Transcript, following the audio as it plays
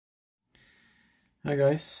Hi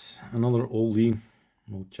guys, another oldie.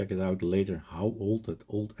 We'll check it out later how old that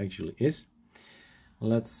old actually is.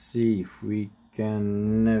 Let's see if we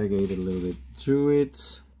can navigate a little bit through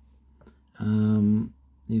it. If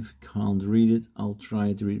you can't read it, I'll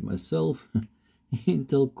try to read myself.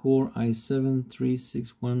 Intel Core i7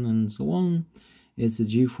 361 and so on. It's a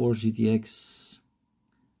GeForce GTX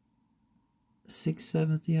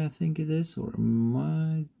 670, I think it is, or it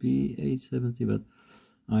might be 870, but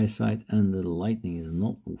eyesight and the lighting is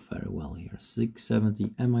not very well here.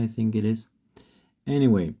 670M, I think it is.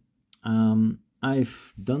 Anyway,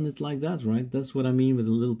 I've done it like that, right? That's what I mean with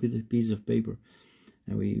a little bit of piece of paper.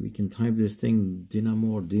 And we can type this thing Dynamo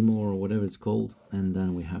or Demo or whatever it's called, and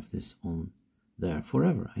then we have this on there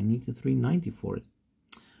forever. I need the 390 for it.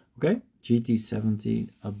 Okay, GT70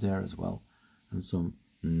 up there as well, and some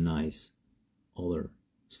nice other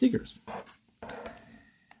stickers.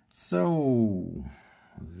 So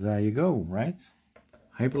there you go, right?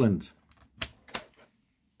 Hyprland.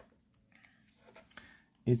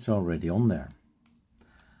 It's already on there.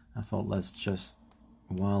 I thought let's just,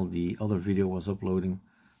 while the other video was uploading,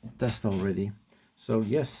 test already. So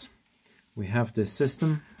yes, we have this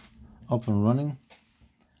system up and running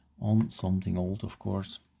on something old, of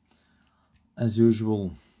course. As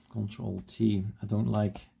usual, Control T. I don't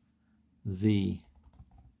like the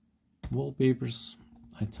wallpapers.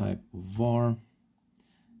 I type var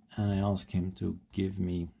and I ask him to give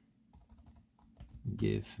me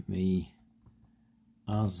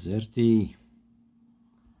Azerty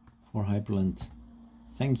for Hyprland.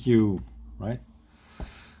 Thank you. Right,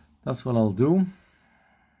 that's what I'll do.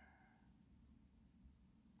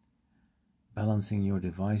 Balancing your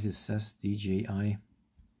devices, says DJI.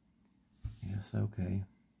 Yes, okay.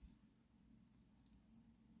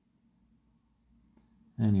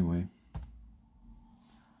 Anyway,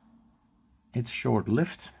 it's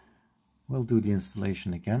short-lived. We'll do the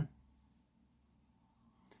installation again.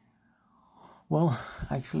 Well,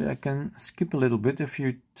 actually I can skip a little bit. If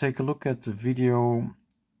you take a look at the video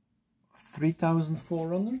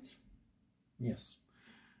 3400, yes,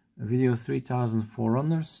 video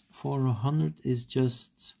 3400 is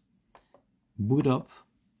just boot up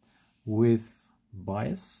with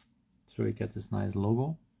BIOS, so you get this nice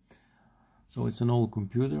logo. So it's an old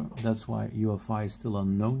computer, that's why UEFI is still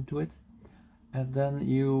unknown to it. And then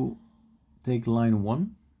you take line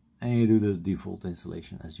 1 and you do the default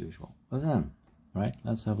installation as usual. But then, right,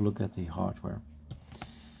 let's have a look at the hardware.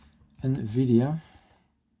 NVIDIA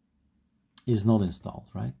is not installed,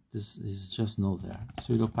 right? This is just not there.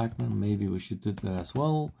 Sudo pacman, maybe we should do that as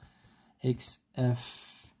well.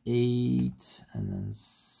 XF8 and then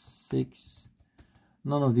 6.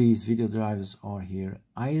 None of these video drivers are here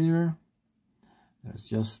either. There's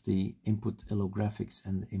just the input ILO graphics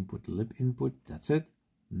and the input lib input. That's it.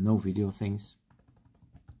 No video things.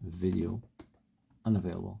 Video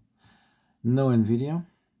unavailable. No NVIDIA.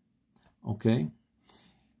 Okay.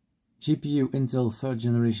 GPU Intel 3rd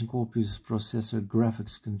generation core processor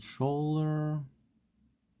graphics controller.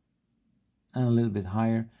 And a little bit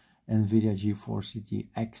higher, NVIDIA GeForce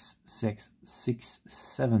GTX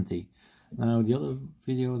 670. Now the other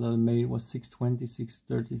video that I made was 620,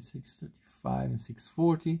 630, 635 and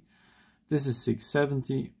 640. This is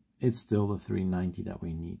 670. It's still the 390 that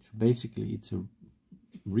we need. So basically it's a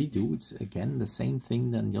redo. It's again the same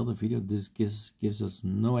thing than the other video. This gives us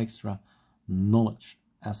no extra knowledge,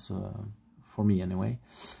 as for me anyway.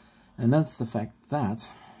 And that's the fact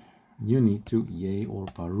that you need to yay or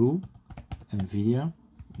paru NVIDIA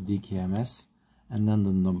dkms and then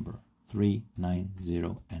the number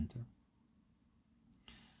 390, enter.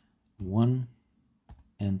 1,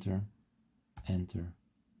 enter, enter,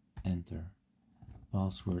 enter,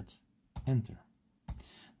 password, enter.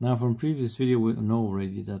 Now from previous video we know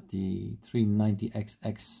already that the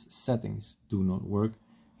 390XX settings do not work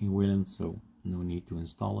in Wayland, so no need to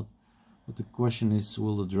install it. But the question is,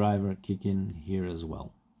 will the driver kick in here as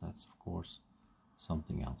well? That's of course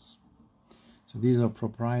something else. So these are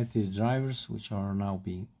proprietary drivers which are now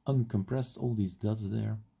being uncompressed, all these dots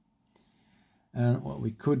there. And what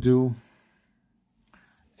we could do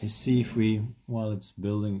is see if we, while it's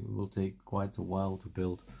building, it will take quite a while to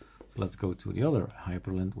build. So let's go to the other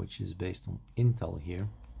Hyprland, which is based on Intel here,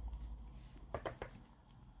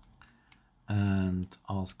 and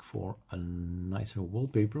ask for a nicer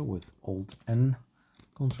wallpaper with Alt N,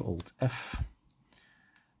 Ctrl Alt F,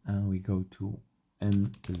 and we go to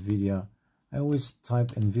NVIDIA. I always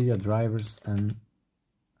type NVIDIA drivers and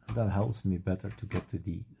that helps me better to get to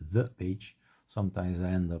the page. Sometimes I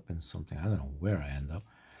end up in something, I don't know where I end up.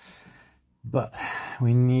 But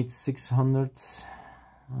we need 600,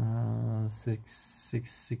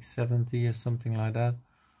 670 or something like that.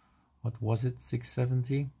 What was it?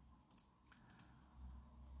 670,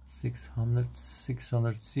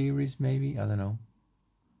 600 series maybe, I don't know.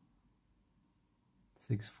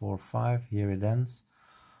 645, here it ends.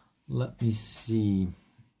 Let me see.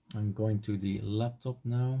 I'm going to the laptop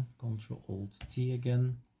now, Ctrl-Alt-T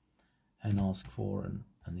again, and ask for an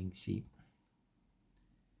INC.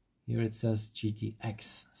 Here it says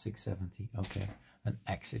GTX 670. Okay, an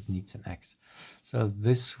X, it needs an X. So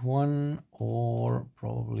this one, or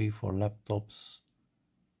probably for laptops,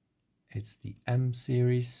 it's the M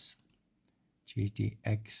series,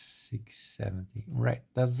 GTX 670. Right,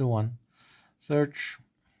 that's the one. Search,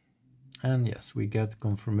 and yes, we get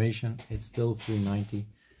confirmation. It's still 390.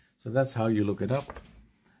 So that's how you look it up,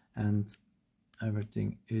 and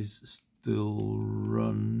everything is still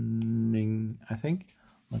running, I think.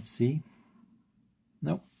 Let's see.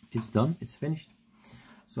 No, it's done, it's finished.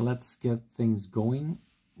 So let's get things going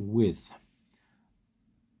with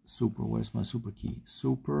super. Where's my super key?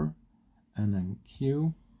 Super, and then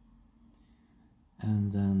Q,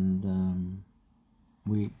 and then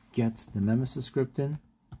we get the Nemesis script in,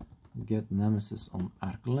 get nemesis on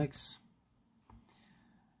ArcoLinux.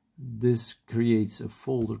 This creates a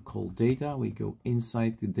folder called data. We go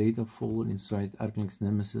inside the data folder, inside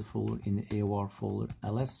ArcoLinux-nemesis folder, in the AOR folder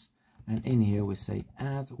ls, and in here we say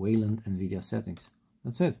add-wayland-nvidia-settings.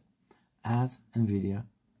 That's it.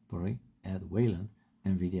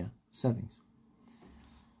 Add-wayland-nvidia-settings.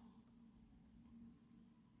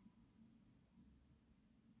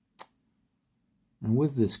 And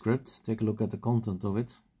with this script, take a look at the content of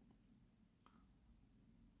it.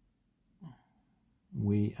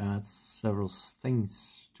 We add several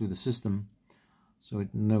things to the system so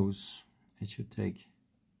it knows it should take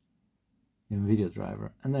the NVIDIA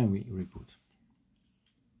driver, and then we reboot.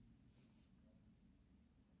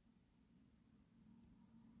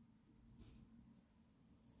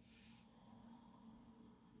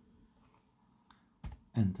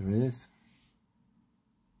 Enter it is.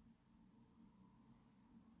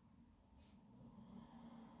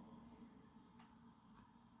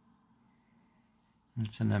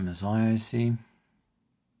 It's an MSI, I see.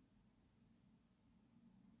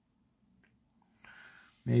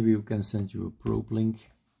 Maybe we can send you a probe link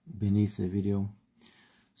beneath the video.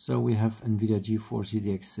 So we have NVIDIA GeForce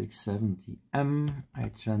GTX 670M. I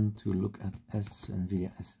tend to look at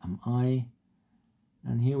NVIDIA SMI.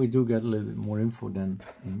 And here we do get a little bit more info than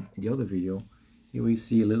in the other video. Here we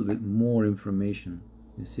see a little bit more information.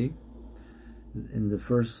 You see? In the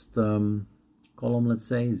first column, let's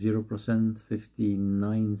say 0%,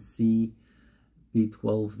 59C,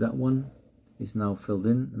 P12, that one is now filled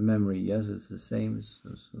in. Memory, yes, it's the same,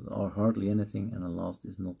 or hardly anything, and the last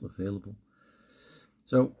is not available.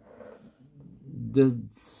 So this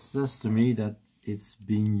says to me that it's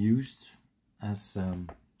being used as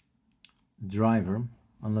driver,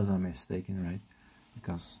 unless I'm mistaken, right?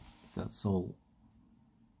 Because that's all,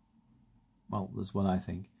 well, that's what I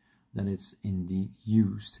think, that it's indeed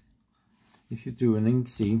used. If you do an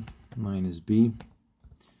INC -B,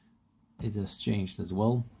 it has changed as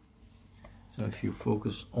well. So if you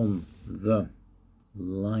focus on the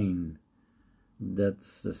line,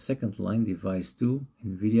 that's the second line, device 2,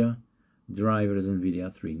 NVIDIA, driver is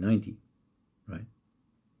NVIDIA 390, right?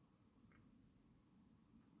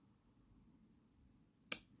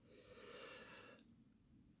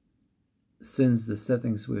 Since the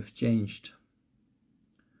settings we've changed,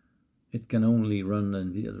 it can only run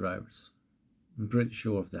NVIDIA drivers. I'm pretty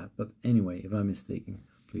sure of that, but anyway, if I'm mistaken,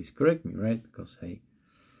 please correct me, right? Because hey,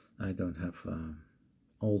 I don't have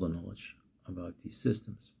all the knowledge about these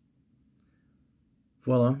systems.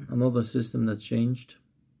 Voila, another system that changed,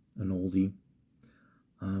 an oldie.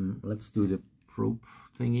 Let's do the probe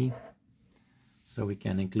thingy, so we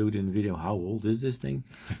can include in the video how old is this thing.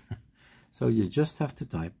 So you just have to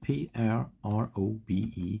type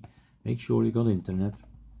PROBE. Make sure you got internet.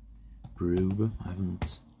 Probe. I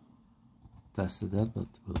haven't tested that, but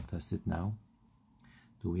we'll test it now.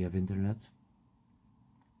 Do we have internet?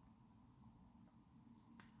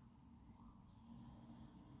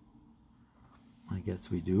 I guess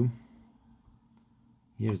we do.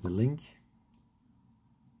 Here's the link.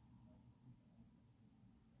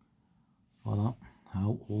 Voila.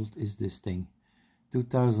 How old is this thing?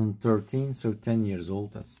 2013, so 10 years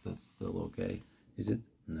old. That's still okay. Is it?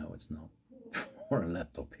 No, it's not. For a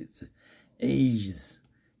laptop, it's ages.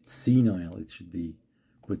 It's senile. It should be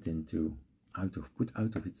put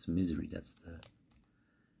out of its misery. That's the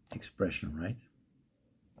expression, right?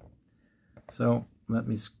 So let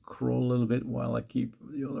me scroll a little bit while I keep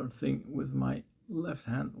the other thing with my left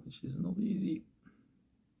hand, which is not easy.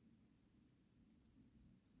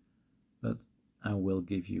 but I will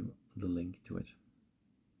give you the link to it.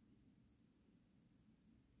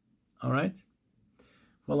 All right,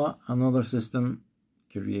 voila, another system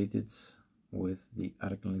created with the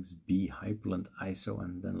ArcoLinux B Hyprland ISO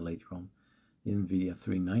and then later on the NVIDIA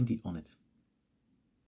 390 on it.